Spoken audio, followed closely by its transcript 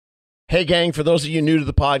Hey, gang, for those of you new to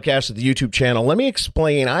the podcast or the YouTube channel, let me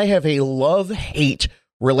explain. I have a love-hate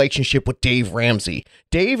relationship with Dave Ramsey.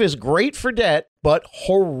 Dave is great for debt, but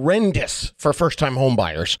horrendous for first-time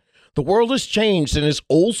homebuyers. The world has changed, and his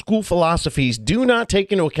old-school philosophies do not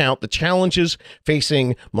take into account the challenges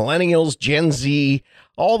facing millennials, Gen Z,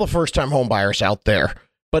 all the first-time homebuyers out there.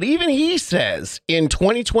 But even he says, in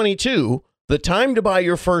 2022, the time to buy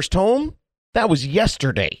your first home, that was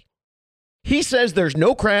yesterday. He says there's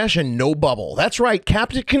no crash and no bubble. That's right.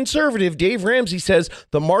 Captain Conservative Dave Ramsey says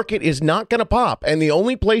the market is not going to pop, and the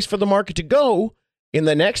only place for the market to go in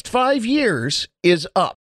the next 5 years is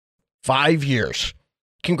up. 5 years.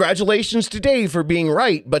 Congratulations to Dave for being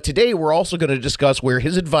right, but today we're also going to discuss where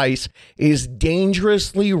his advice is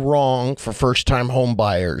dangerously wrong for first-time home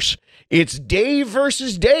buyers. It's Dave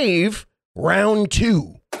versus Dave, round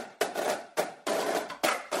 2.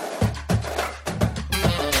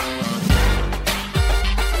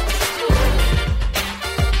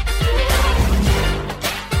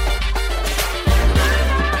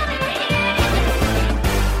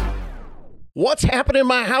 What's happening,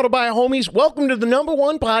 my How to Buy a Homies? Welcome to the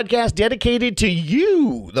 #1 podcast dedicated to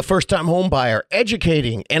you, the first-time home buyer,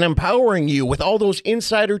 educating and empowering you with all those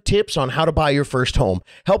insider tips on how to buy your first home,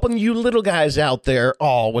 helping you little guys out there.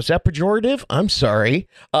 Oh, was that pejorative? I'm sorry.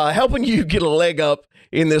 Helping you get a leg up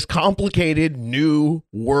in this complicated new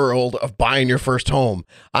world of buying your first home.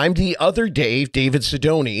 I'm the other Dave, David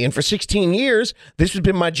Sidoni, and for 16 years, this has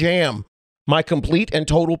been my jam. My complete and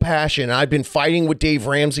total passion. I've been fighting with Dave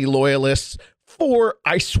Ramsey loyalists for,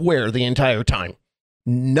 I swear, the entire time.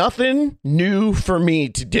 Nothing new for me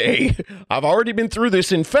today. I've already been through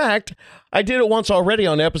this. In fact, I did it once already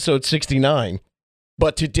on episode 69.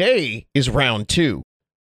 But today is round 2.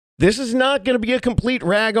 This is not going to be a complete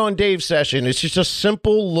rag on Dave session. It's just a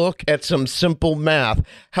simple look at some simple math.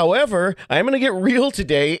 However, I'm going to get real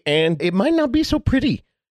today, and it might not be so pretty.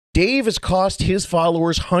 Dave has cost his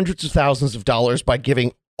followers hundreds of thousands of dollars by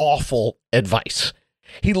giving awful advice.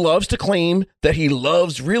 He loves to claim that he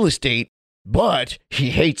loves real estate, but he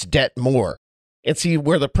hates debt more. And see,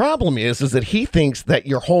 where the problem is that he thinks that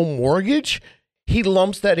your home mortgage, he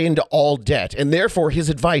lumps that into all debt. And therefore, his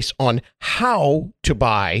advice on how to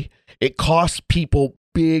buy, it costs people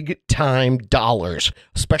big time dollars,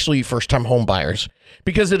 especially first-time home buyers,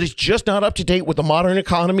 because it is just not up to date with the modern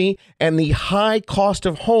economy and the high cost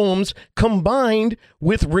of homes combined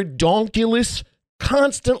with redonkulous,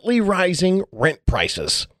 constantly rising rent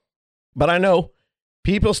prices. But I know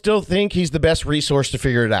people still think he's the best resource to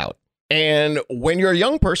figure it out. And when you're a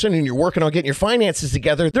young person and you're working on getting your finances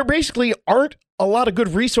together, there basically aren't a lot of good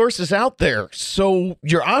resources out there. So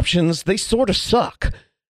your options, they sort of suck.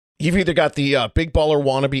 You've either got the big baller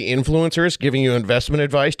wannabe influencers giving you investment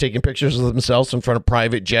advice, taking pictures of themselves in front of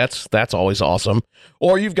private jets. That's always awesome.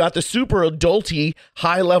 Or you've got the super adulty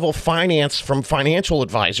high-level finance from financial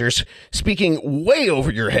advisors speaking way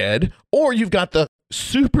over your head. Or you've got the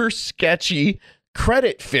super sketchy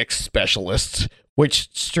credit fix specialists,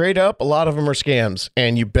 which straight up, a lot of them are scams.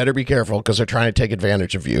 And you better be careful because they're trying to take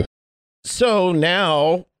advantage of you. So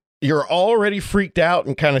now you're already freaked out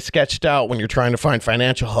and kind of sketched out when you're trying to find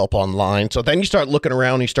financial help online. So then you start looking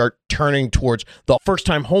around and you start turning towards the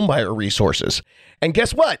first-time homebuyer resources. And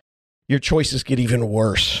guess what? Your choices get even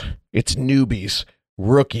worse. It's newbies,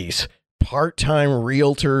 rookies, part-time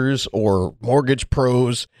realtors, or mortgage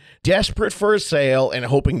pros desperate for a sale and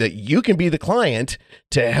hoping that you can be the client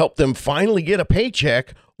to help them finally get a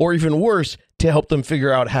paycheck, or even worse, to help them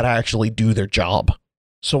figure out how to actually do their job.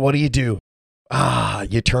 So what do?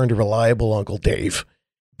 You turn to reliable Uncle Dave.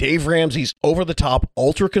 Dave Ramsey's over-the-top,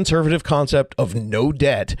 ultra-conservative concept of no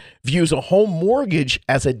debt views a home mortgage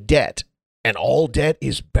as a debt, and all debt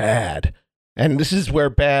is bad. And this is where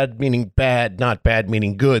bad meaning bad, not bad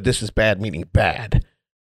meaning good. This is bad meaning bad.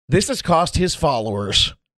 This has cost his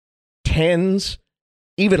followers tens,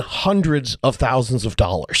 even hundreds of thousands of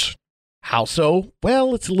dollars. How so?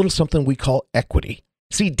 Well, it's a little something we call equity.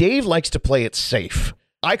 See, Dave likes to play it safe.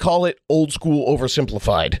 I call it old school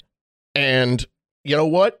oversimplified. And you know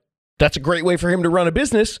what? That's a great way for him to run a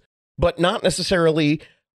business, but not necessarily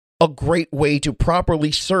a great way to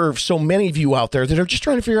properly serve so many of you out there that are just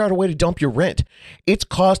trying to figure out a way to dump your rent. It's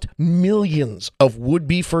cost millions of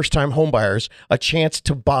would-be first-time homebuyers a chance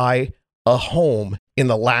to buy a home in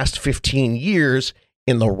the last 15 years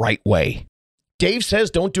in the right way. Dave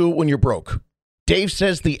says don't do it when you're broke. Dave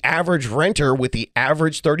says the average renter with the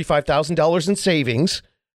average $35,000 in savings,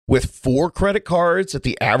 with 4 credit cards at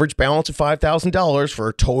the average balance of $5,000 for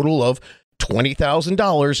a total of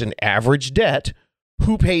 $20,000 in average debt,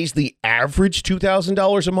 who pays the average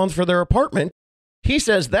 $2,000 a month for their apartment, he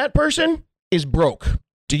says that person is broke.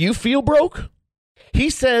 Do you feel broke? He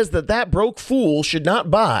says that broke fool should not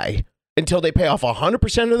buy until they pay off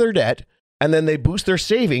 100% of their debt, and then they boost their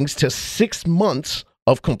savings to 6 months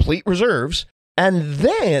of complete reserves, and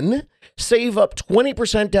then save up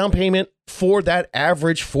 20% down payment for that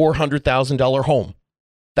average $400,000 home.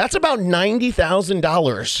 That's about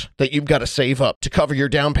 $90,000 that you've got to save up to cover your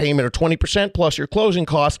down payment of 20% plus your closing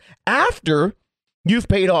costs after you've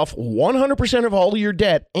paid off 100% of all of your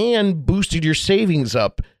debt and boosted your savings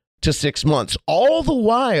up to 6 months. All the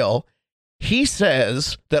while, he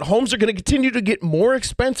says that homes are going to continue to get more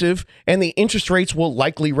expensive and the interest rates will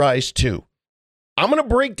likely rise too. I'm going to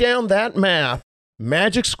break down that math,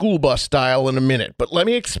 magic school bus style, in a minute, but let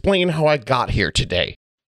me explain how I got here today.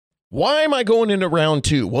 Why am I going into round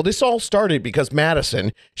 2? Well, this all started because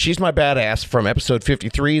Madison, she's my badass from episode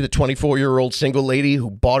 53, the 24-year-old single lady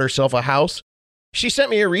who bought herself a house. She sent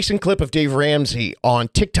me a recent clip of Dave Ramsey on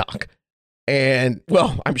TikTok. And,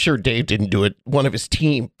 well, I'm sure Dave didn't do it. One of his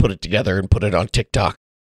team put it together and put it on TikTok.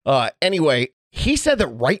 Anyway, he said that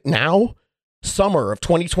right now, summer of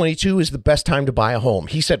 2022 is the best time to buy a home.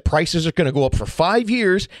 He said prices are going to go up for 5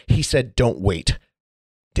 years. He said, don't wait.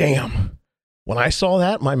 Damn. When I saw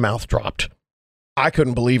that, my mouth dropped. I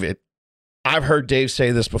couldn't believe it. I've heard Dave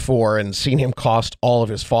say this before and seen him cost all of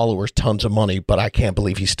his followers tons of money, but I can't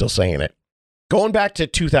believe he's still saying it. Going back to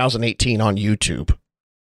 2018 on YouTube,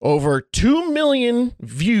 over 2 million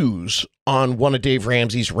views on one of Dave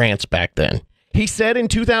Ramsey's rants back then. He said in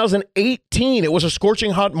 2018 it was a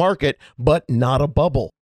scorching hot market, but not a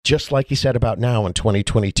bubble, just like he said about now in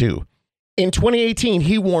 2022. In 2018,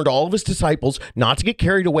 he warned all of his disciples not to get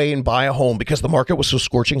carried away and buy a home because the market was so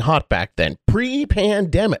scorching hot back then,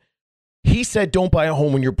 pre-pandemic. He said, don't buy a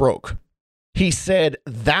home when you're broke. He said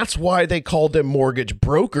that's why they called them mortgage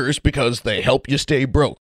brokers, because they help you stay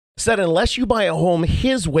broke. Said unless you buy a home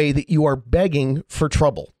his way, that you are begging for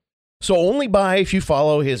trouble. So only buy if you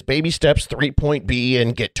follow his baby steps 3.B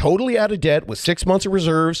and get totally out of debt with 6 months of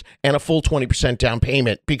reserves and a full 20% down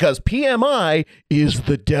payment, because PMI is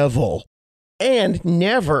the devil. And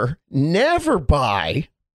never buy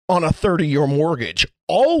on a 30-year mortgage.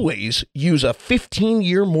 Always use a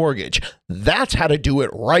 15-year mortgage. That's how to do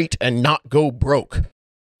it right and not go broke.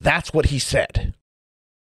 That's what he said.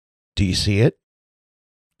 Do you see it?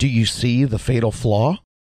 Do you see the fatal flaw?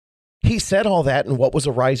 He said all that in what was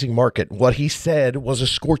a rising market. What he said was a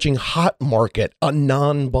scorching hot market, a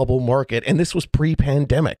non-bubble market, and this was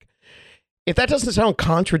pre-pandemic. If that doesn't sound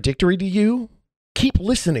contradictory to you, keep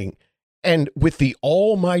listening. And with the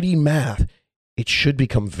almighty math, it should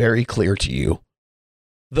become very clear to you.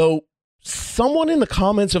 Though someone in the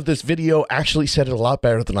comments of this video actually said it a lot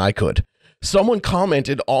better than I could. Someone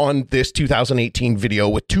commented on this 2018 video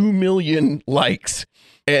with 2 million likes.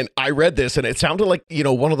 And I read this and it sounded like,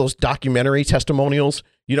 one of those documentary testimonials,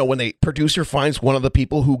 when the producer finds one of the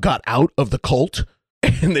people who got out of the cult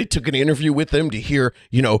and they took an interview with them to hear,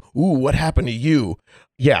 ooh, what happened to you?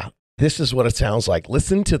 Yeah, this is what it sounds like.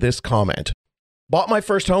 Listen to this comment. Bought my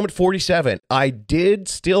first home at 47. I did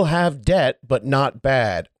still have debt, but not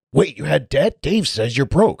bad. Wait, you had debt? Dave says you're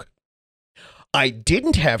broke. I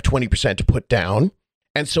didn't have 20% to put down,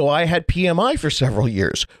 and so I had PMI for several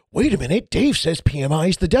years. Wait a minute, Dave says PMI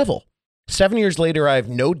is the devil. 7 years later, I have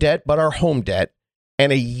no debt but our home debt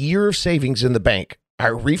and a year of savings in the bank. I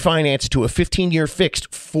refinanced to a 15-year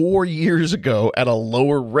fixed 4 years ago at a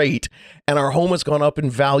lower rate, and our home has gone up in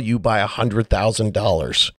value by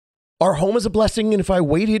 $100,000. Our home is a blessing, and if I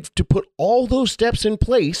waited to put all those steps in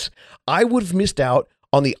place, I would have missed out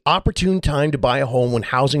on the opportune time to buy a home when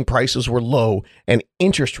housing prices were low and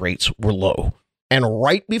interest rates were low, and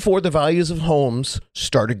right before the values of homes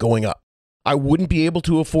started going up. I wouldn't be able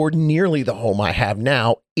to afford nearly the home I have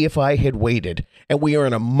now if I had waited, and we are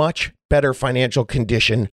in a much better financial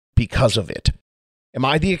condition because of it. Am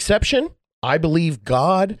I the exception? I believe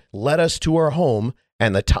God led us to our home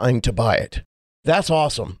and the time to buy it. That's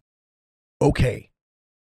awesome. Okay,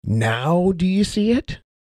 now do you see it?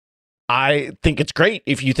 I think it's great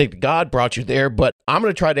if you think that God brought you there, but I'm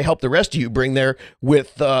going to try to help the rest of you bring there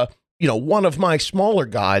with, one of my smaller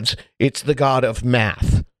gods. It's the God of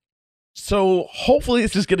math. So hopefully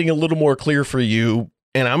this is getting a little more clear for you,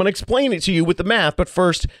 and I'm going to explain it to you with the math, but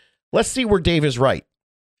first, let's see where Dave is right.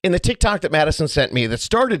 In the TikTok that Madison sent me that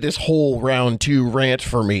started this whole round 2 rant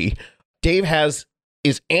for me, Dave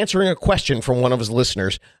is answering a question from one of his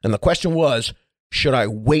listeners, and the question was, should I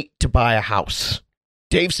wait to buy a house?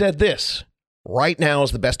 Dave said this: right now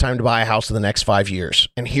is the best time to buy a house in the next 5 years,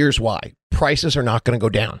 and here's why. Prices are not going to go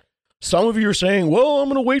down. Some of you are saying, well, I'm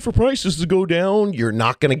going to wait for prices to go down. You're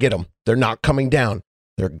not going to get them. They're not coming down.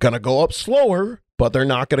 They're going to go up slower, but they're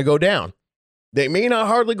not going to go down. They may not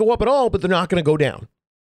hardly go up at all, but they're not going to go down.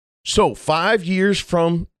 So 5 years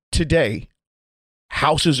from today,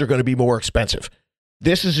 houses are going to be more expensive.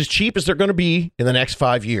 This is as cheap as they're going to be in the next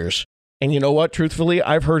 5 years. And you know what? Truthfully,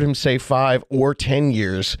 I've heard him say 5 or 10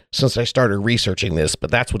 years since I started researching this,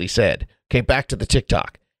 but that's what he said. Okay, back to the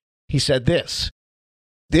TikTok. He said this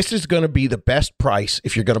is going to be the best price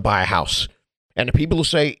if you're going to buy a house. And the people who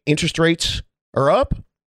say interest rates are up,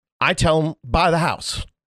 I tell them, buy the house.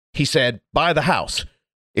 He said, buy the house.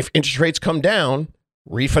 If interest rates come down,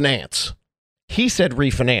 refinance. He said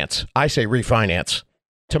refinance. I say refinance.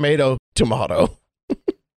 Tomato, tomato.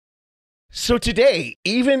 So today,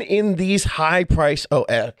 even in these high price,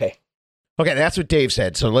 okay, that's what Dave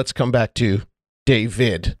said. So let's come back to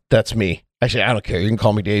David. That's me. Actually, I don't care. You can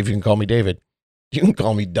call me Dave. You can call me David. You can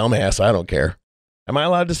call me dumbass. I don't care. Am I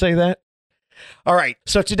allowed to say that? All right.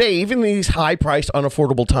 So today, even in these high priced,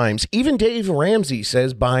 unaffordable times, even Dave Ramsey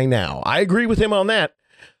says buy now. I agree with him on that,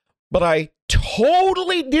 but I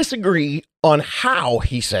totally disagree on how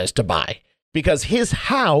he says to buy. Because his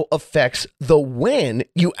how affects the when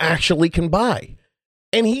you actually can buy.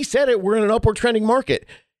 And he said it, we're in an upward trending market.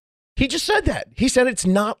 He just said that. He said it's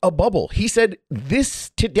not a bubble. He said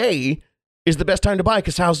this today is the best time to buy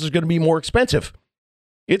because houses are going to be more expensive.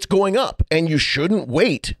 It's going up and you shouldn't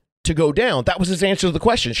wait to go down. That was his answer to the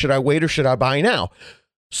question. Should I wait or should I buy now?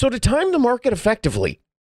 So to time the market effectively,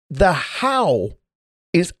 the how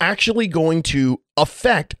is actually going to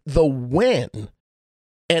affect the when.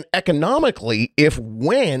 And economically, if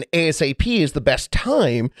when ASAP is the best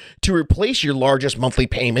time to replace your largest monthly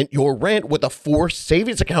payment, your rent, with a forced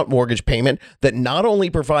savings account mortgage payment that not only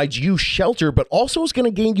provides you shelter, but also is going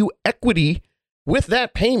to gain you equity with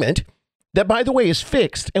that payment that, by the way, is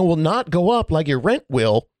fixed and will not go up like your rent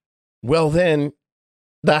will, well, then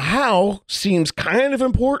the how seems kind of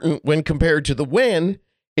important when compared to the when,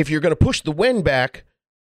 if you're going to push the when back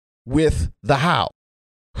with the how.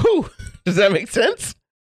 Whew, does that make sense?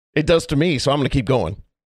 It does to me, so I'm going to keep going.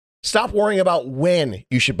 Stop worrying about when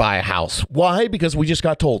you should buy a house. Why? Because we just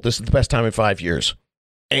got told this is the best time in 5 years.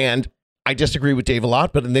 And I disagree with Dave a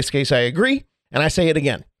lot, but in this case, I agree. And I say it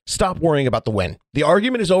again. Stop worrying about the when. The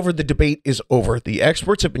argument is over. The debate is over. The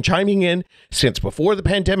experts have been chiming in since before the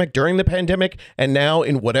pandemic, during the pandemic, and now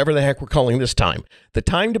in whatever the heck we're calling this time. The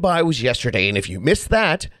time to buy was yesterday. And if you missed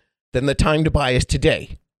that, then the time to buy is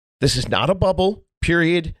today. This is not a bubble.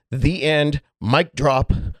 Period. The end. Mic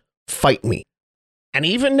drop. Fight me. And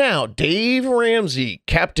even now, Dave Ramsey,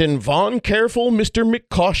 Captain Von Careful, Mr.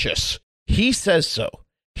 McCautious, he says so.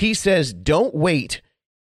 He says, don't wait,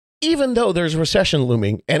 even though there's a recession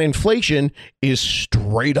looming and inflation is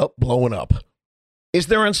straight up blowing up. Is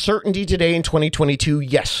there uncertainty today in 2022?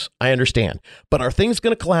 Yes, I understand. But are things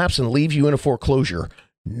going to collapse and leave you in a foreclosure?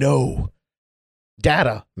 No.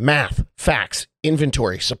 Data, math, facts,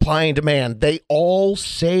 inventory, supply and demand, they all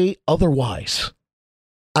say otherwise.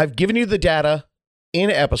 I've given you the data in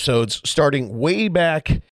episodes starting way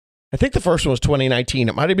back. I think the first one was 2019.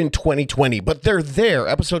 It might have been 2020, but they're there.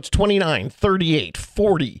 Episodes 29, 38,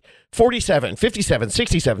 40, 47, 57,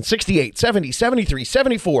 67, 68, 70, 73,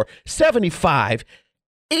 74, 75,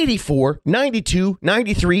 84, 92,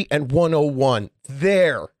 93, and 101.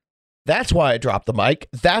 There. That's why I dropped the mic.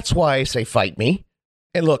 That's why I say fight me.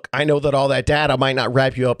 And look, I know that all that data might not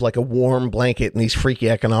wrap you up like a warm blanket in these freaky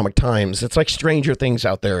economic times. It's like Stranger Things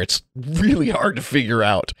out there. It's really hard to figure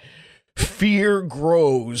out. Fear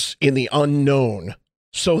grows in the unknown.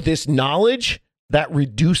 So this knowledge, that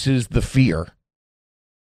reduces the fear.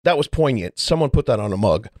 That was poignant. Someone put that on a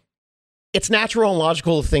mug. It's natural and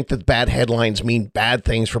logical to think that bad headlines mean bad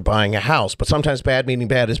things for buying a house, but sometimes bad meaning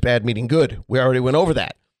bad is bad meaning good. We already went over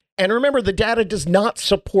that. And remember, the data does not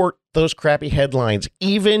support those crappy headlines.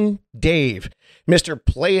 Even Dave, Mr.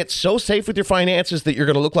 Play It so safe with your finances that you're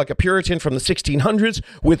going to look like a Puritan from the 1600s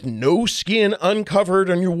with no skin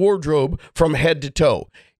uncovered on your wardrobe from head to toe.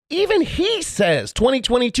 Even he says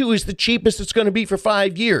 2022 is the cheapest it's going to be for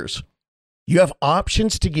 5 years. You have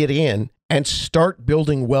options to get in and start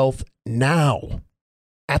building wealth now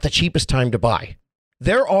at the cheapest time to buy.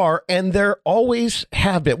 There are, and there always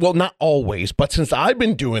have been, well, not always, but since I've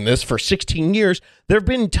been doing this for 16 years, there have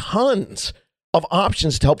been tons of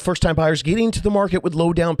options to help first-time buyers get into the market with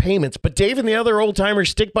low down payments. But Dave and the other old-timers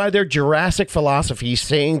stick by their Jurassic philosophy,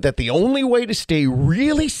 saying that the only way to stay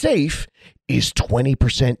really safe is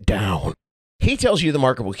 20% down. He tells you the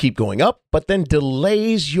market will keep going up, but then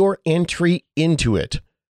delays your entry into it.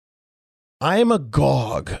 I am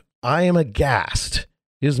agog. I am aghast.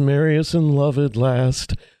 Is Marius in love at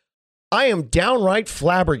last? I am downright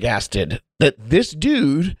flabbergasted that this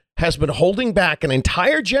dude has been holding back an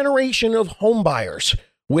entire generation of home buyers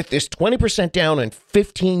with this 20% down and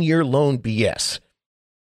 15-year loan BS.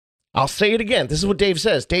 I'll say it again. This is what Dave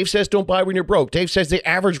says. Dave says don't buy when you're broke. Dave says the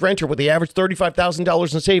average renter with the average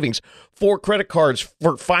 $35,000 in savings, 4 credit cards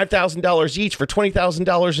for $5,000 each for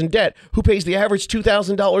 $20,000 in debt, who pays the average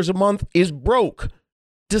 $2,000 a month is broke.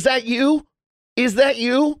 Does that you? Is that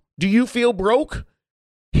you? Do you feel broke?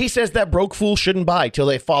 He says that broke fool shouldn't buy till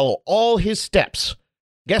they follow all his steps.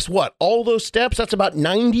 Guess what? All those steps, that's about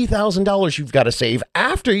 $90,000 you've got to save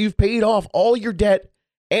after you've paid off all your debt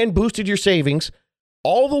and boosted your savings.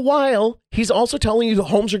 All the while, he's also telling you the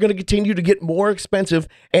homes are going to continue to get more expensive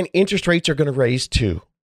and interest rates are going to raise too.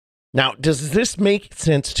 Now, does this make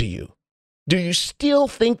sense to you? Do you still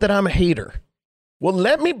think that I'm a hater? Well,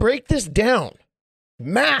 let me break this down.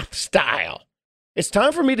 Math style. It's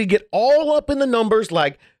time for me to get all up in the numbers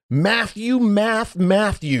like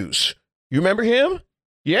Matthews. You remember him?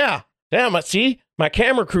 Yeah. Damn, see, my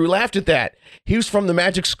camera crew laughed at that. He was from the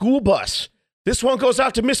Magic School Bus. This one goes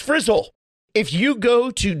out to Miss Frizzle. If you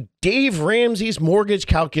go to Dave Ramsey's mortgage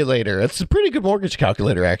calculator, it's a pretty good mortgage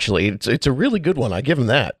calculator, actually. It's a really good one. I give him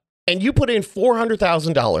that. And you put in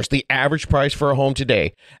 $400,000, the average price for a home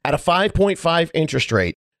today, at a 5.5 interest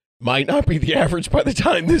rate. Might not be the average by the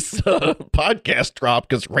time this podcast drops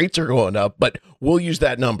because rates are going up, but we'll use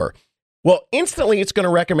that number. Well, instantly it's going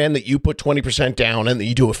to recommend that you put 20% down and that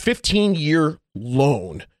you do a 15-year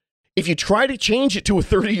loan. If you try to change it to a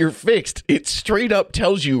 30-year fixed, it straight up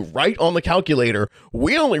tells you right on the calculator,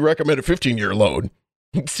 we only recommend a 15-year loan.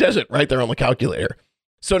 It says it right there on the calculator.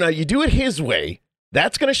 So now you do it his way.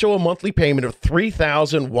 That's going to show a monthly payment of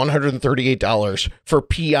 $3,138 for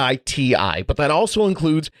PITI, but that also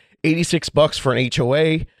includes $86 for an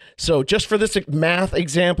HOA. So just for this math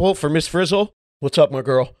example for Miss Frizzle, what's up, my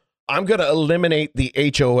girl? I'm going to eliminate the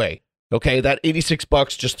HOA. Okay, that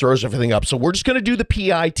 $86 just throws everything up. So we're just going to do the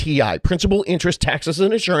PITI, principal, interest, taxes,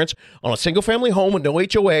 and insurance on a single-family home with no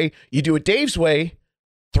HOA. You do it Dave's way,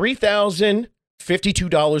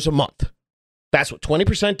 $3,052 a month. That's what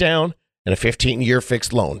 20% down and a 15-year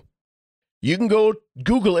fixed loan. You can go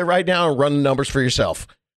Google it right now and run the numbers for yourself.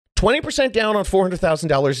 20% down on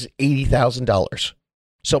 $400,000 is $80,000.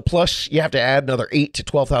 So plus you have to add another $8,000 to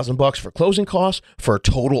 $12,000 for closing costs for a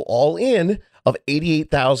total all-in of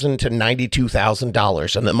 $88,000 to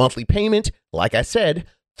 $92,000. And the monthly payment, like I said,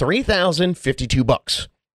 $3,052.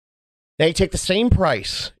 Now you take the same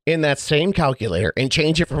price in that same calculator and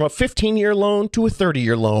change it from a 15-year loan to a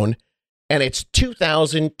 30-year loan, and it's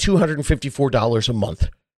 $2,254 a month.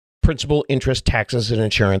 Principal, interest, taxes, and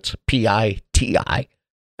insurance, PITI.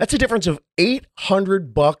 That's a difference of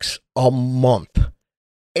 $800 a month.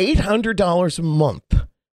 $800 a month.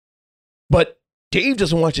 But Dave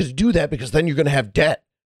doesn't want you to do that because then you're going to have debt,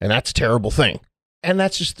 and that's a terrible thing. And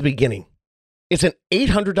that's just the beginning. It's an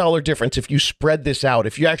 $800 difference if you spread this out,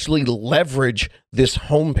 if you actually leverage this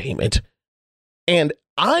home payment. And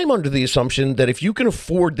I'm under the assumption that if you can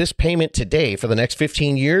afford this payment today for the next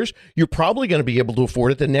 15 years, you're probably going to be able to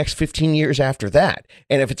afford it the next 15 years after that.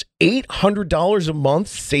 And if it's $800 a month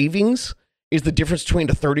savings is the difference between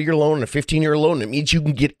a 30-year loan and a 15-year loan, it means you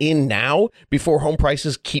can get in now before home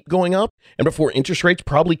prices keep going up and before interest rates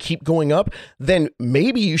probably keep going up, then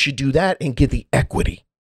maybe you should do that and get the equity.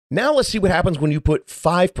 Now let's see what happens when you put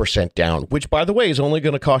 5% down, which, by the way, is only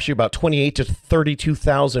going to cost you about $28,000 to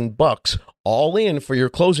 $32,000 all in for your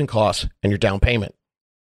closing costs and your down payment.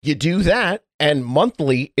 You do that, and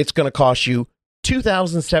monthly, it's going to cost you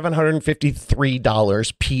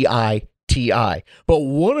 $2,753 PITI. But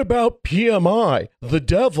what about PMI? The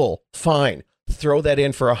devil. Fine. Throw that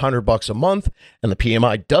in for $100 a month, and the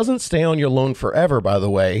PMI doesn't stay on your loan forever, by the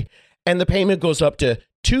way, and the payment goes up to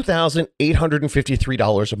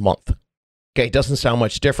 $2,853 a month. Okay, it doesn't sound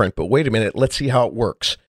much different, but wait a minute, let's see how it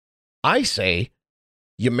works. I say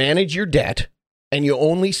you manage your debt and you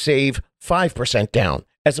only save 5% down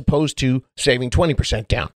as opposed to saving 20%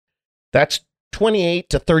 down. That's $28,000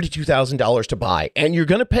 to $32,000 to buy, and you're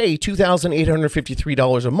going to pay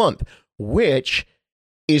 $2,853 a month, which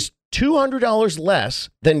is $200 less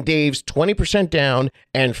than Dave's 20% down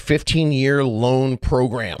and 15-year loan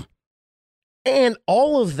program. And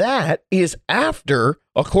all of that is after,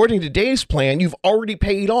 according to Dave's plan, you've already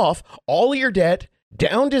paid off all of your debt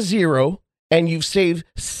down to zero, and you've saved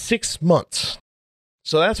 6 months.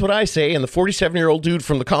 So that's what I say. And the 47-year-old dude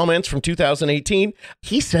from the comments from 2018,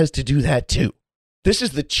 he says to do that too. This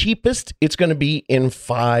is the cheapest it's going to be in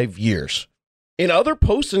 5 years. In other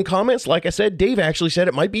posts and comments, like I said, Dave actually said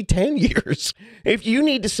it might be 10 years. If you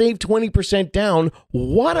need to save 20% down,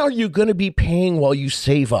 what are you going to be paying while you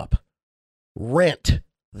save up? Rent.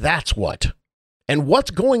 That's what. And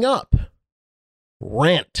what's going up?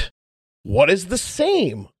 Rent. What is the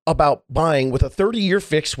same about buying with a 30-year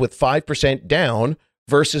fix with 5% down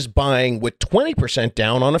versus buying with 20%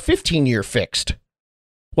 down on a 15-year fixed?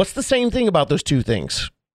 What's the same thing about those two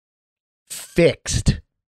things? Fixed.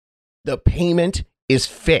 The payment is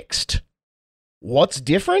fixed. What's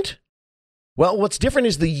different? Well, what's different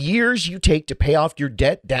is the years you take to pay off your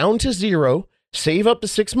debt down to zero, save up to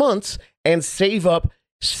 6 months, and save up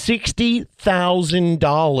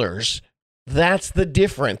 $60,000. That's the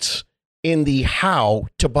difference in the how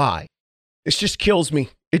to buy. This just kills me.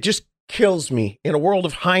 It just kills me. In a world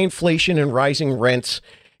of high inflation and rising rents,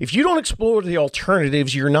 if you don't explore the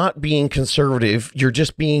alternatives, you're not being conservative. You're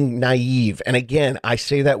just being naive. And again, I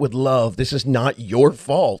say that with love. This is not your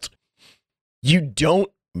fault. You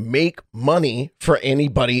don't make money for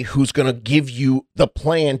anybody who's going to give you the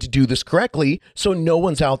plan to do this correctly. So no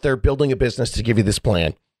one's out there building a business to give you this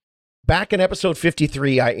plan. Back in episode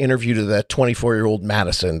 53, I interviewed the 24-year-old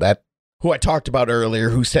Madison, who I talked about earlier,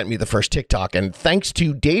 who sent me the first TikTok. And thanks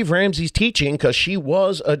to Dave Ramsey's teaching, because she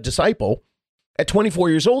was a disciple, at 24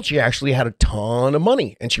 years old, she actually had a ton of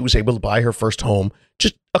money and she was able to buy her first home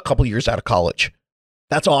just a couple years out of college.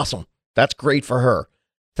 That's awesome. That's great for her.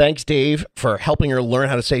 Thanks, Dave, for helping her learn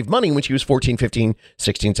how to save money when she was 14, 15,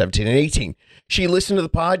 16, 17, and 18. She listened to the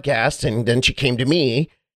podcast and then she came to me.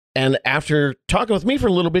 And after talking with me for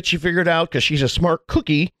a little bit, she figured out, because she's a smart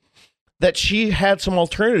cookie, that she had some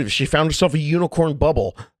alternatives. She found herself a unicorn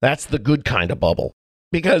bubble. That's the good kind of bubble.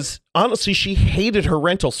 Because honestly, she hated her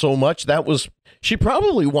rental so much. She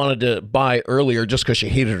probably wanted to buy earlier just because she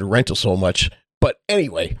hated her rental so much. But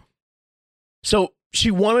anyway, so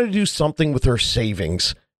she wanted to do something with her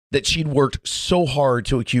savings that she'd worked so hard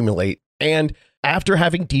to accumulate. And after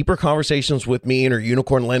having deeper conversations with me and her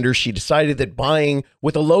unicorn lender, she decided that buying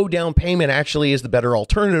with a low down payment actually is the better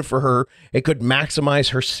alternative for her. It could maximize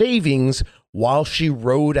her savings while she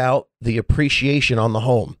rode out the appreciation on the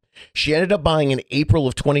home. She ended up buying in April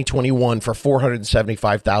of 2021 for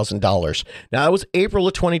 $475,000. Now, that was April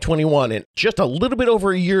of 2021, and just a little bit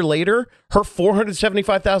over a year later, her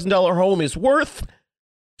 $475,000 home is worth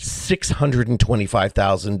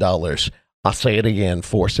 $625,000. I'll say it again,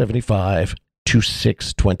 $475,000 to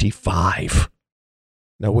 $625,000.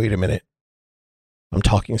 Now, wait a minute. I'm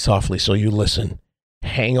talking softly, so you listen.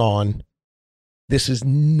 Hang on. This is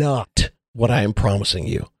not what I am promising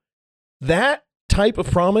you. That type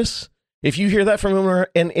of promise, if you hear that from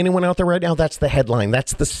anyone out there right now, that's the headline.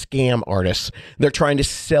 That's the scam artists. They're trying to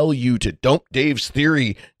sell you to dump Dave's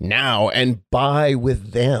theory now and buy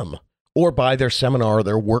with them, or buy their seminar,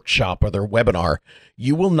 their workshop, or their webinar.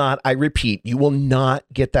 You will not, I repeat, you will not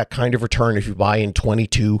get that kind of return if you buy in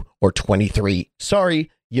 22 or 23.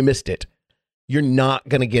 Sorry, you missed it. You're not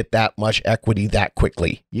going to get that much equity that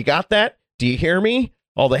quickly. You got that? Do you hear me?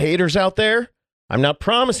 All the haters out there? I'm not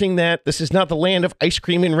promising that. This is not the land of ice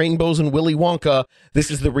cream and rainbows and Willy Wonka.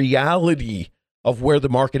 This is the reality of where the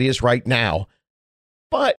market is right now.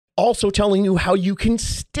 But also telling you how you can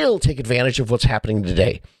still take advantage of what's happening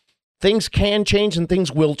today. Things can change and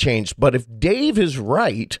things will change. But if Dave is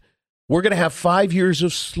right, we're going to have 5 years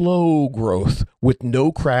of slow growth with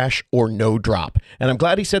no crash or no drop. And I'm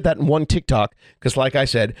glad he said that in one TikTok, because like I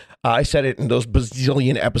said it in those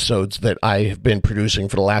bazillion episodes that I have been producing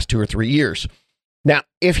for the last 2 or 3 years. Now,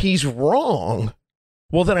 if he's wrong,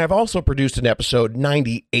 well, then I've also produced an episode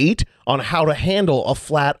 98 on how to handle a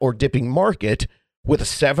flat or dipping market with a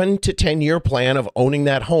 7 to 10 year plan of owning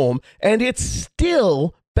that home. And it's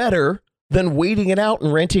still better than waiting it out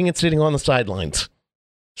and renting and sitting on the sidelines.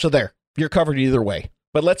 So there, you're covered either way.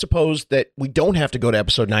 But let's suppose that we don't have to go to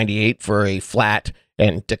episode 98 for a flat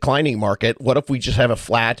and declining market. What if we just have a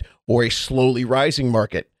flat or a slowly rising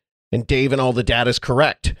market? And Dave and all the data is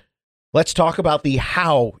correct. Let's talk about the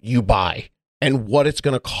how you buy and what it's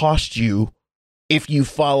going to cost you if you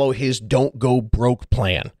follow his don't go broke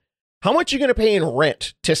plan. How much are you going to pay in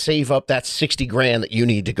rent to save up that 60 grand that you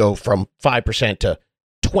need to go from 5% to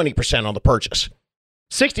 20% on the purchase?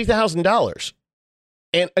 $60,000.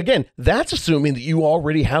 And again, that's assuming that you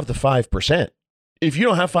already have the 5%. If you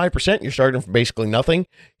don't have 5%, you're starting from basically nothing.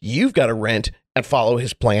 You've got to rent and follow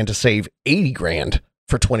his plan to save 80 grand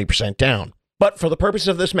for 20% down. But for the purpose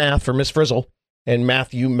of this math, for Miss Frizzle and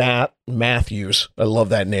Matthews, I love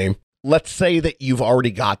that name. Let's say that you've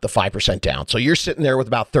already got the 5% down. So you're sitting there with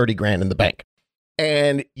about 30 grand in the bank.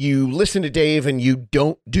 And you listen to Dave and you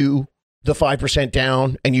don't do the 5%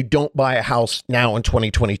 down and you don't buy a house now in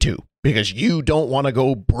 2022 because you don't want to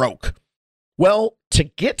go broke. Well, to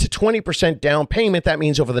get to 20% down payment, that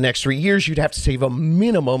means over the next 3 years, you'd have to save a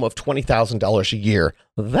minimum of $20,000 a year.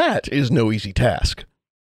 That is no easy task.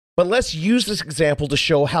 But let's use this example to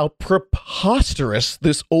show how preposterous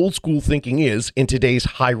this old school thinking is in today's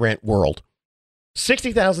high rent world.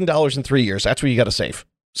 $60,000 in 3 years, that's what you got to save.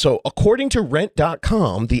 So according to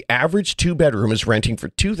rent.com, the average 2-bedroom is renting for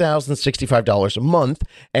 $2,065 a month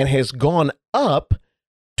and has gone up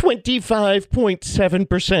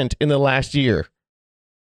 25.7% in the last year.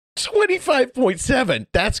 25.7.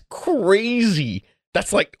 That's crazy.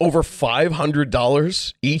 That's like over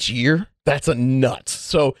 $500 each year. That's a nuts.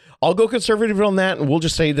 So I'll go conservative on that, and we'll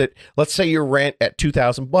just say that, let's say your rent at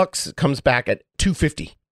 $2,000, it comes back at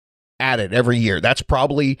 $250 added every year. That's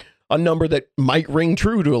probably a number that might ring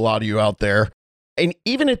true to a lot of you out there. And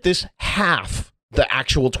even at this half, the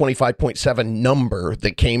actual 25.7 number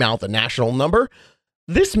that came out, the national number,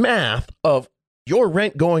 this math of your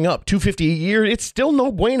rent going up $250 a year, it's still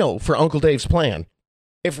no bueno for Uncle Dave's plan.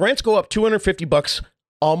 If rents go up $250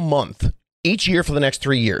 a month each year for the next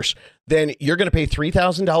 3 years, then you're going to pay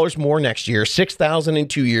 $3,000 more next year, $6,000 in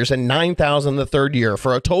 2 years, and $9,000 the third year,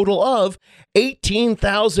 for a total of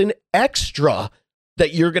 $18,000 extra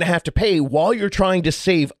that you're going to have to pay while you're trying to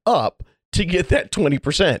save up to get that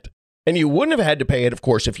 20%. And you wouldn't have had to pay it, of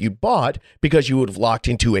course, if you bought, because you would have locked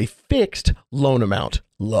into a fixed loan amount.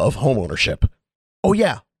 Love homeownership. Oh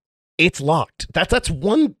yeah, it's locked. That's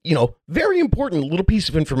one, very important little piece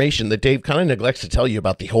of information that Dave kind of neglects to tell you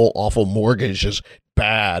about. The whole awful mortgage is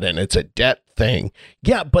bad and it's a debt thing.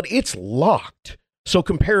 Yeah, but it's locked. So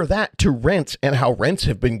compare that to rents and how rents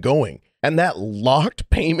have been going. And that locked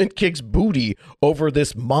payment kicks booty over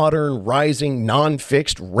this modern, rising,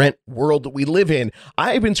 non-fixed rent world that we live in.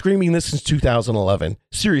 I've been screaming this since 2011.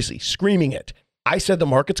 Seriously, screaming it. I said the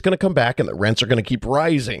market's going to come back and the rents are going to keep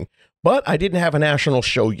rising. But I didn't have a national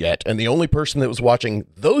show yet, and the only person that was watching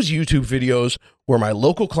those YouTube videos were my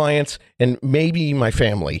local clients and maybe my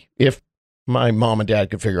family, if my mom and dad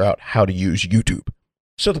could figure out how to use YouTube.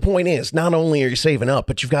 So the point is, not only are you saving up,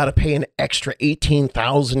 but you've got to pay an extra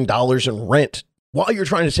 $18,000 in rent while you're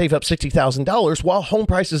trying to save up $60,000, while home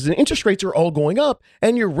prices and interest rates are all going up,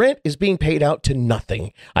 and your rent is being paid out to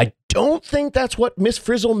nothing. I don't think that's what Miss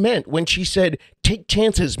Frizzle meant when she said, take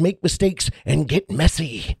chances, make mistakes, and get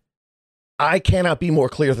messy. I cannot be more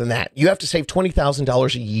clear than that. You have to save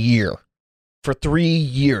 $20,000 a year for 3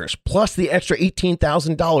 years, plus the extra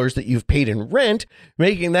 $18,000 that you've paid in rent,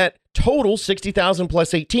 making that total $60,000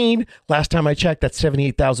 plus 18. Last time I checked, that's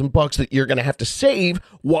 $78,000 that you're going to have to save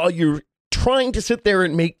while you're trying to sit there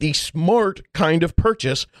and make the smart kind of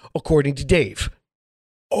purchase, according to Dave.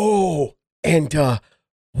 Oh, and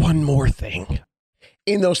one more thing.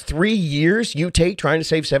 In those 3 years you take trying to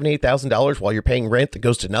save $78,000 while you're paying rent that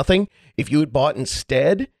goes to nothing, if you had bought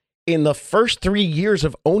instead, in the first 3 years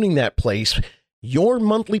of owning that place, your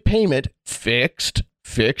monthly payment, fixed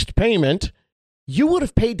payment, you would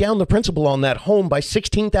have paid down the principal on that home by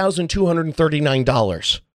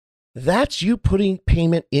 $16,239. That's you putting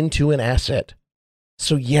payment into an asset.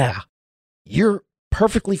 So yeah, you're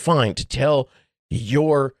perfectly fine to tell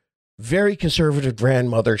your very conservative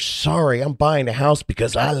grandmother, sorry, I'm buying a house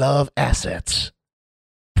because I love assets.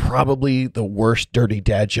 Probably the worst dirty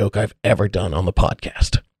dad joke I've ever done on the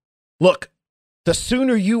podcast. Look, the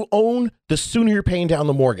sooner you own, the sooner you're paying down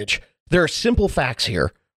the mortgage. There are simple facts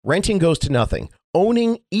here. Renting goes to nothing.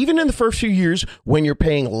 Owning, even in the first few years when you're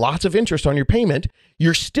paying lots of interest on your payment,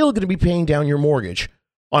 you're still going to be paying down your mortgage.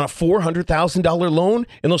 On a $400,000 loan,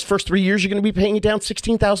 in those first 3 years, you're going to be paying it down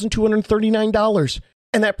 $16,239.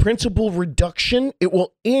 And that principal reduction, it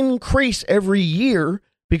will increase every year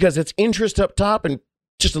because it's interest up top and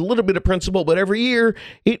just a little bit of principal, but every year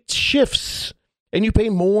it shifts and you pay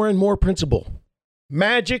more and more principal.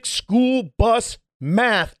 Magic school bus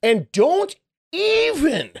math. And don't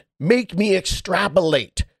even make me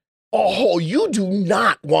extrapolate. Oh, you do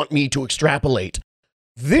not want me to extrapolate.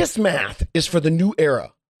 This math is for the new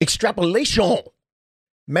era. Extrapolation.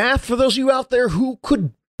 Math for those of you out there who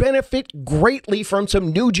could benefit greatly from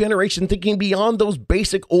some new generation thinking beyond those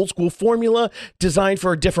basic old school formula designed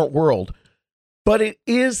for a different world. But it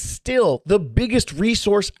is still the biggest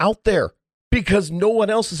resource out there because no one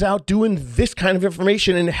else is out doing this kind of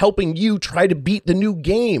information and helping you try to beat the new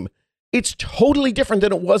game. It's totally different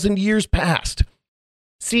than it was in years past.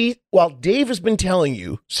 See, while Dave has been telling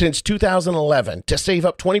you since 2011 to save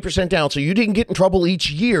up 20% down so you didn't get in trouble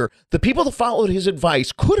each year, the people that followed his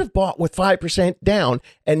advice could have bought with 5% down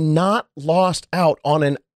and not lost out on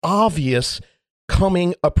an obvious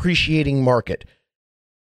coming appreciating market.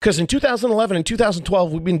 Because in 2011 and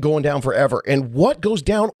 2012, we've been going down forever. And what goes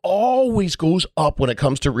down always goes up when it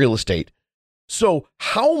comes to real estate. So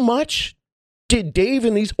how much did Dave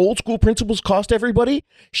and these old school principles cost everybody?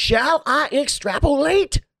 Shall I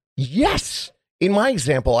extrapolate? Yes, in my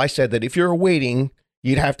example, I said that if you're waiting,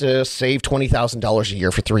 you'd have to save $20,000 a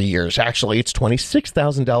year for 3 years. Actually, it's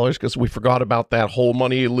 $26,000 because we forgot about that whole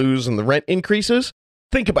money you lose and the rent increases.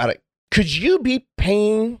 Think about it. Could you be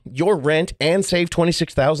paying your rent and save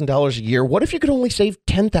 $26,000 a year? What if you could only save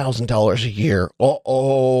 $10,000 a year?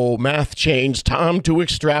 Uh-oh, math change. Time to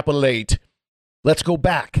extrapolate. Let's go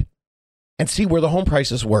back and see where the home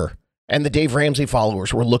prices were. And the Dave Ramsey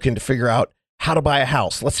followers were looking to figure out how to buy a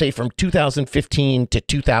house, let's say from 2015 to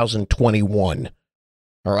 2021.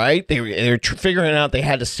 All right? They're figuring out they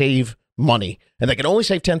had to save money, and they could only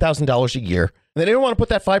save $10,000 a year. And they didn't want to put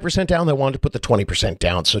that 5% down. They wanted to put the 20%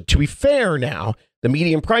 down. So to be fair now, the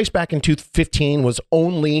median price back in 2015 was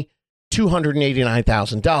only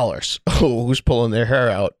 $289,000. Oh, who's pulling their hair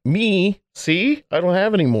out? Me. See? I don't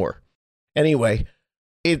have any more. Anyway,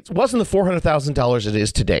 it wasn't the $400,000 it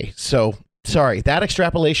is today. So, sorry, that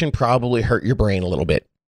extrapolation probably hurt your brain a little bit.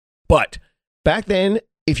 But back then,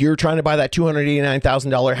 if you were trying to buy that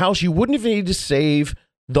 $289,000 house, you wouldn't have needed to save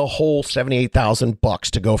the whole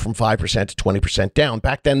 $78,000 to go from 5% to 20% down.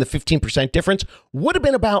 Back then, the 15% difference would have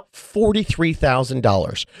been about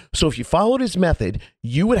 $43,000. So if you followed his method,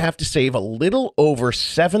 you would have to save a little over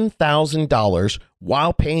 $7,000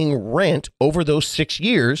 while paying rent over those 6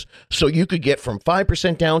 years, so you could get from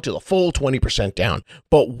 5% down to the full 20% down.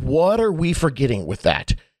 But what are we forgetting with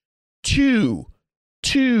that? Two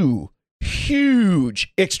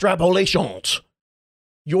huge extrapolations.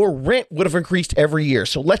 Your rent would have increased every year.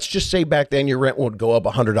 So let's just say back then your rent would go up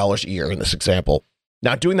 $100 a year in this example.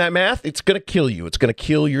 Now, doing that math, it's going to kill you. It's going to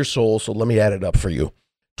kill your soul. So let me add it up for you.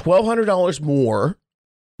 $1,200 more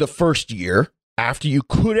the first year after you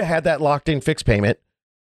could have had that locked in fixed payment,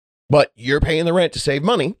 but you're paying the rent to save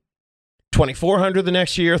money. $2,400 the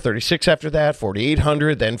next year, $3,600 after that,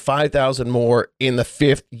 $4,800, then $5,000 more in the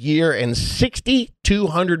fifth year, and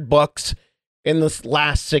 $6,200 in this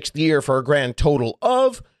last sixth year for a grand total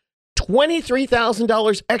of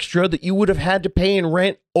 $23,000 extra that you would have had to pay in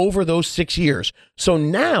rent over those 6 years. So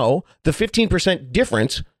now the 15%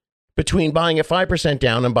 difference between buying at 5%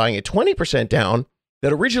 down and buying at 20% down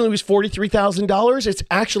that originally was $43,000, it's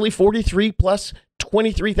actually 43 plus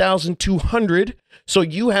 $23,200. So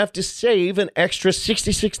you have to save an extra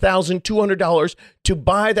 $66,200 to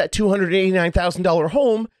buy that $289,000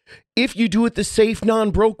 home if you do it the safe,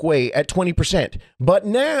 non-broke way at 20%. But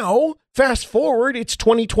now, fast forward, it's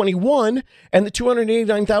 2021, and the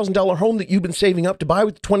 $289,000 home that you've been saving up to buy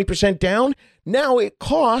with 20% down, now it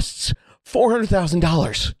costs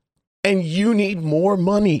 $400,000. And you need more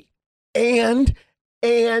money. And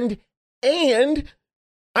I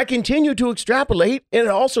continue to extrapolate, and it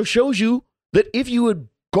also shows you that if you had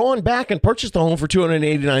gone back and purchased the home for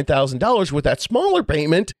 $289,000 with that smaller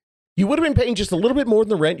payment, you would have been paying just a little bit more than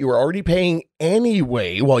the rent you were already paying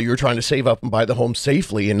anyway while you were trying to save up and buy the home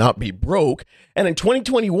safely and not be broke. And in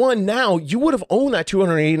 2021, now you would have owned that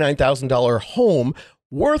 $289,000 home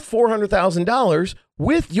worth $400,000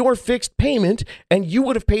 with your fixed payment, and you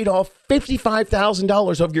would have paid off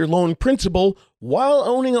 $55,000 of your loan principal while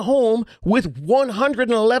owning a home with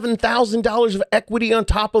 $111,000 of equity on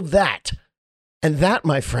top of that. And that,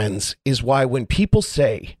 my friends, is why when people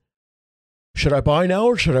say, should I buy now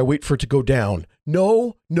or should I wait for it to go down?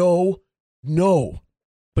 No.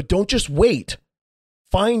 But don't just wait.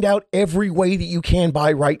 Find out every way that you can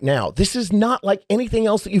buy right now. This is not like anything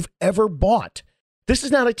else that you've ever bought. This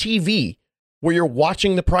is not a TV where you're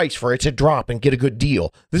watching the price for it to drop and get a good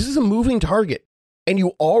deal. This is a moving target, and you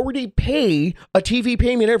already pay a TV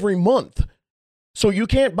payment every month. So you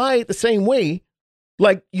can't buy it the same way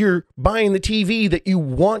like you're buying the TV that you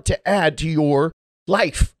want to add to your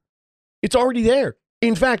life. It's already there.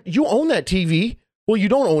 In fact, you own that TV. Well, you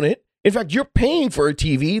don't own it. In fact, you're paying for a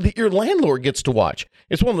TV that your landlord gets to watch.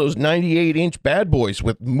 It's one of those 98-inch bad boys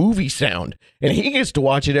with movie sound, and he gets to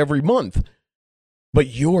watch it every month. But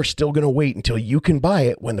you're still going to wait until you can buy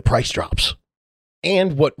it when the price drops.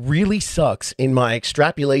 And what really sucks in my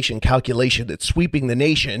extrapolation calculation that's sweeping the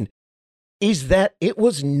nation is that it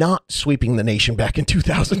was not sweeping the nation back in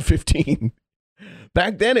 2015.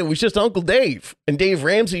 Back then, it was just Uncle Dave, and Dave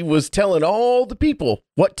Ramsey was telling all the people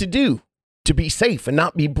what to do to be safe and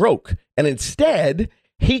not be broke. And instead,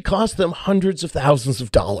 he cost them hundreds of thousands of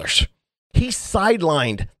dollars. He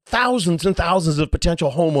sidelined thousands and thousands of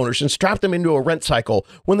potential homeowners and strapped them into a rent cycle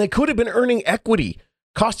when they could have been earning equity,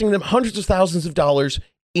 costing them hundreds of thousands of dollars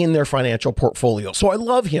in their financial portfolio. So I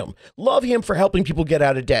love him for helping people get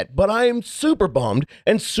out of debt. But I am super bummed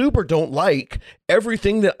and super don't like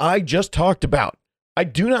everything that I just talked about. I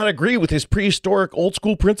do not agree with his prehistoric old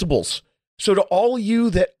school principles. So to all you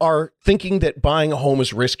that are thinking that buying a home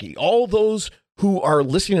is risky, all those who are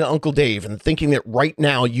listening to Uncle Dave and thinking that right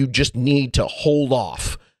now you just need to hold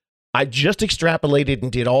off, I just extrapolated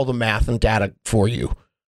and did all the math and data for you.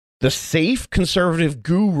 The safe conservative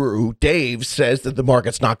guru, Dave, says that the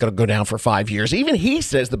market's not going to go down for 5 years. Even he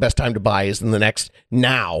says the best time to buy is in the next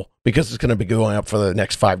now, because it's going to be going up for the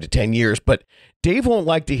next 5 to 10 years. But Dave won't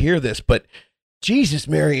like to hear this, but Jesus,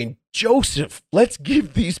 Mary, and Joseph, let's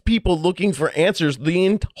give these people looking for answers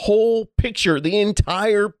the whole picture, the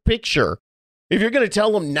entire picture. If you're going to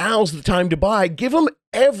tell them now's the time to buy, give them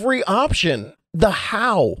every option. The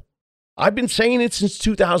how. I've been saying it since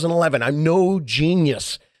 2011. I'm no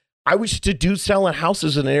genius. I used to do selling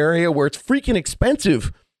houses in an area where it's freaking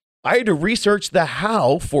expensive. I had to research the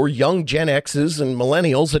how for young Gen X's and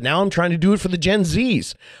millennials, and now I'm trying to do it for the Gen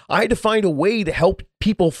Zs. I had to find a way to help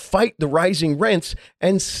people fight the rising rents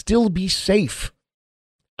and still be safe.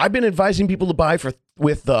 I've been advising people to buy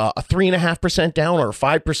with a 3.5% down or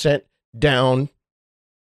 5% down.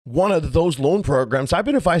 One of those loan programs, I've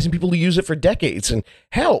been advising people to use it for decades. And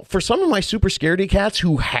hell, for some of my super scaredy cats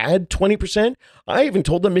who had 20%, I even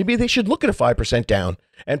told them maybe they should look at a 5% down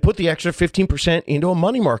and put the extra 15% into a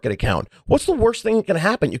money market account. What's the worst thing that can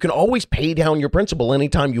happen? You can always pay down your principal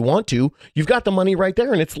anytime you want to. You've got the money right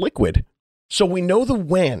there and it's liquid. So we know the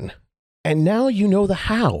when, and now you know the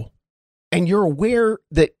how. And you're aware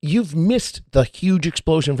that you've missed the huge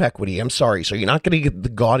explosion of equity. I'm sorry. So you're not going to get the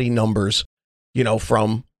gaudy numbers,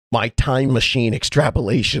 from my time machine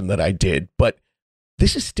extrapolation that I did, but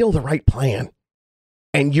this is still the right plan.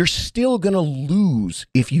 And you're still going to lose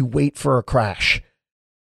if you wait for a crash.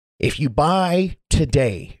 If you buy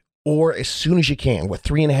today or as soon as you can with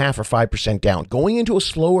 3.5 or 5% down, going into a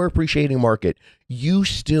slower appreciating market, you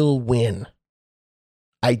still win.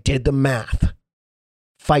 I did the math.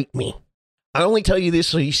 Fight me. I only tell you this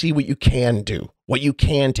so you see what you can do, what you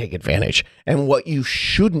can take advantage, and what you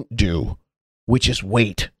shouldn't do, which is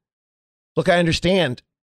wait. Look, I understand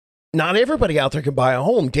not everybody out there can buy a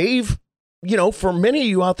home. Dave, for many of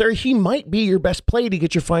you out there, he might be your best play to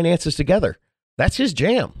get your finances together. That's his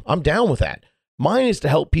jam. I'm down with that. Mine is to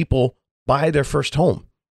help people buy their first home.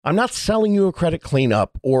 I'm not selling you a credit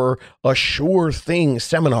cleanup or a sure thing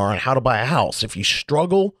seminar on how to buy a house. If you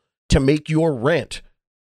struggle to make your rent,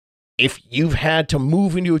 if you've had to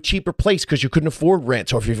move into a cheaper place because you couldn't afford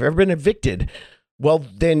rent, or if you've ever been evicted, well,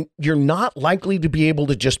 then you're not likely to be able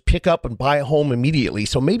to just pick up and buy a home immediately.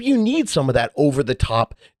 So maybe you need some of that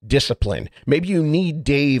over-the-top discipline. Maybe you need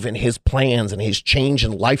Dave and his plans and his change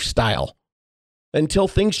in lifestyle until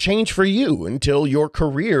things change for you, until your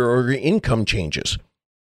career or your income changes.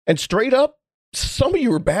 And straight up, some of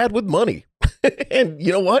you are bad with money. And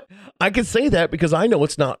you know what? I can say that because I know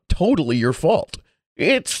it's not totally your fault.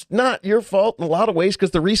 It's not your fault in a lot of ways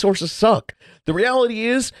because the resources suck. The reality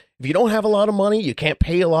is, if you don't have a lot of money, you can't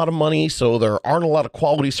pay a lot of money, so there aren't a lot of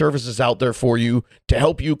quality services out there for you to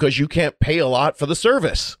help you because you can't pay a lot for the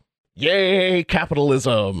service. Yay,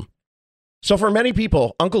 capitalism. So for many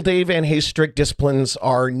people, Uncle Dave and his strict disciplines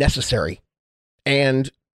are necessary, and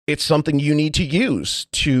it's something you need to use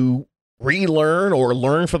to relearn or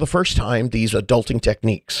learn for the first time these adulting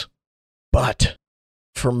techniques. But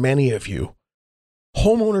for many of you,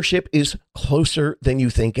 homeownership is closer than you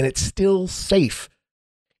think, and it's still safe.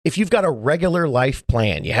 If you've got a regular life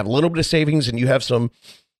plan, you have a little bit of savings, and you have some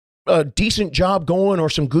decent job going or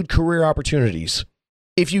some good career opportunities.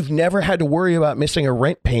 If you've never had to worry about missing a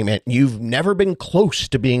rent payment, you've never been close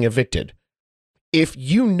to being evicted. If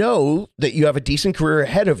you know that you have a decent career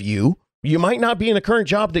ahead of you, you might not be in the current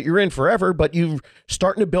job that you're in forever, but you're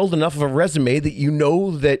starting to build enough of a resume that you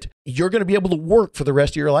know that you're going to be able to work for the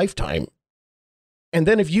rest of your lifetime. And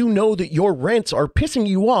then if you know that your rents are pissing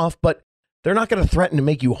you off, but they're not going to threaten to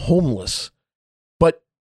make you homeless. But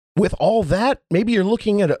with all that, maybe you're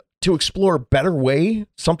looking at to explore a better way,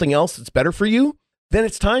 something else that's better for you. Then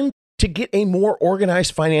it's time to get a more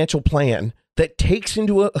organized financial plan that takes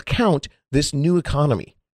into account this new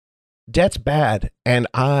economy. Debt's bad, and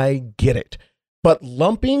I get it. But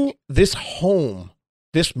lumping this home,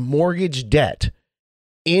 this mortgage debt,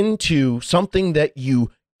 into something that you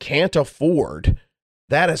can't afford,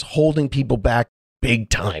 that is holding people back big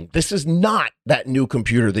time. This is not that new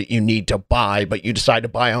computer that you need to buy, but you decide to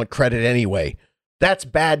buy on credit anyway. That's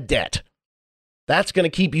bad debt. That's going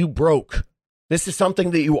to keep you broke. This is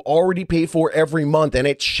something that you already pay for every month, and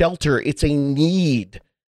it's shelter. It's a need,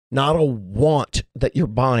 not a want that you're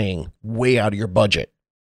buying way out of your budget.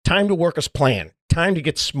 Time to work a plan. Time to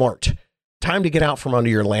get smart. Time to get out from under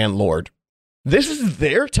your landlord. This is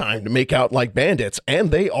their time to make out like bandits,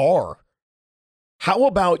 and they are. How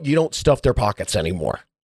about you don't stuff their pockets anymore?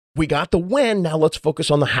 We got the when, now let's focus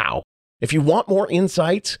on the how. If you want more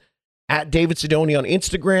insights, at David Sidoni on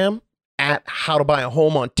Instagram, at How to Buy a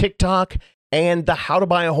Home on TikTok, and the How to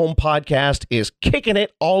Buy a Home podcast is kicking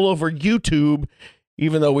it all over YouTube,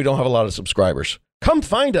 even though we don't have a lot of subscribers. Come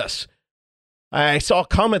find us. I saw a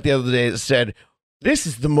comment the other day that said, this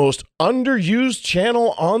is the most underused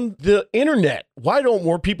channel on the internet. Why don't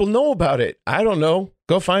more people know about it? I don't know.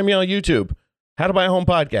 Go find me on YouTube. How to Buy a Home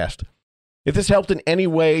podcast. If this helped in any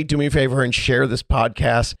way, do me a favor and share this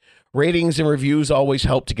podcast. Ratings and reviews always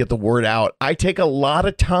help to get the word out. I take a lot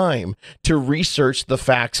of time to research the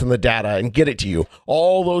facts and the data and get it to you.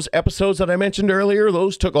 All those episodes that I mentioned earlier,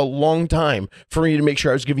 those took a long time for me to make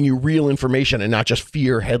sure I was giving you real information and not just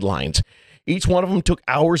fear headlines. Each one of them took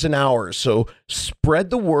hours and hours. So spread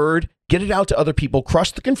the word, get it out to other people,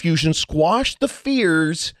 crush the confusion, squash the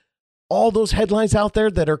fears. All those headlines out there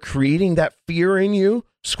that are creating that fear in you,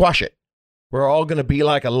 squash it. We're all going to be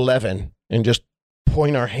like 11 and just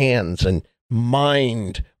point our hands and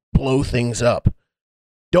mind blow things up.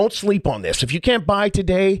 Don't sleep on this. If you can't buy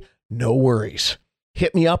today, no worries.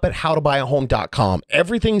 Hit me up at howtobuyahome.com.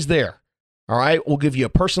 Everything's there. All right. We'll give you a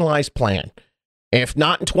personalized plan. If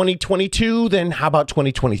not in 2022, then how about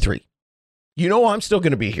 2023? You know, I'm still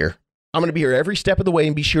going to be here. I'm going to be here every step of the way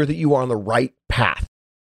and be sure that you are on the right path.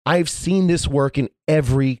 I've seen this work in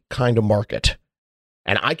every kind of market.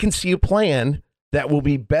 And I can see a plan that will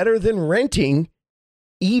be better than renting,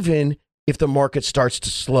 even if the market starts to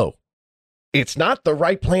slow. It's not the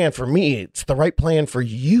right plan for me. It's the right plan for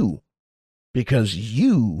you, because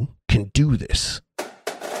you can do this.